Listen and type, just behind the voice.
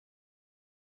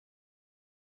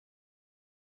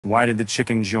Why did the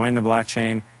chicken join the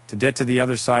blockchain? To get to the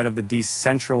other side of the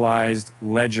decentralized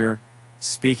ledger.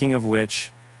 Speaking of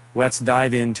which, let's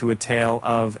dive into a tale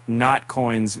of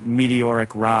Notcoin's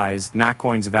meteoric rise.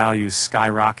 Notcoin's value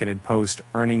skyrocketed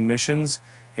post-earning missions,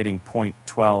 hitting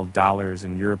 $0.12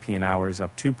 in European hours,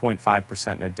 up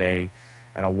 2.5% in a day,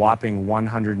 and a whopping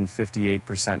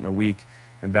 158% in a week.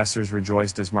 Investors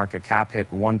rejoiced as market cap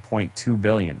hit $1.2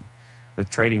 billion, with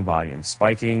trading volume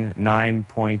spiking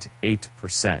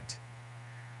 9.8%.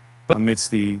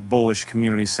 Amidst the bullish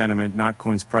community sentiment,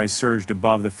 Notcoin's price surged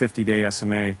above the 50-day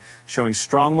SMA, showing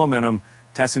strong momentum,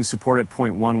 testing support at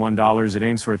 $0.11. It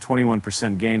aims for a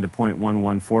 21% gain to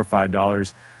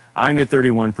 $0.1145, eyeing a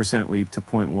 31% leap to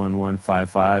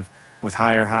 $0.1155. With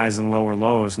higher highs and lower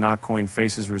lows, Notcoin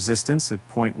faces resistance at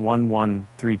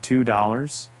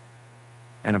 $0.1132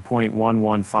 and a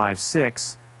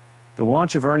 $0.1156. The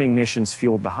launch of earning missions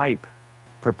fueled the hype,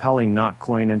 propelling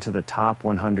Notcoin into the top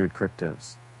 100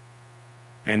 cryptos.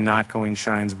 And Notcoin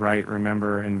shines bright.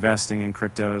 Remember, investing in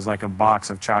crypto is like a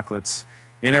box of chocolates.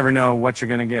 You never know what you're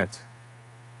going to get.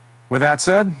 With that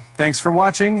said, thanks for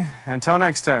watching. Until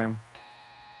next time.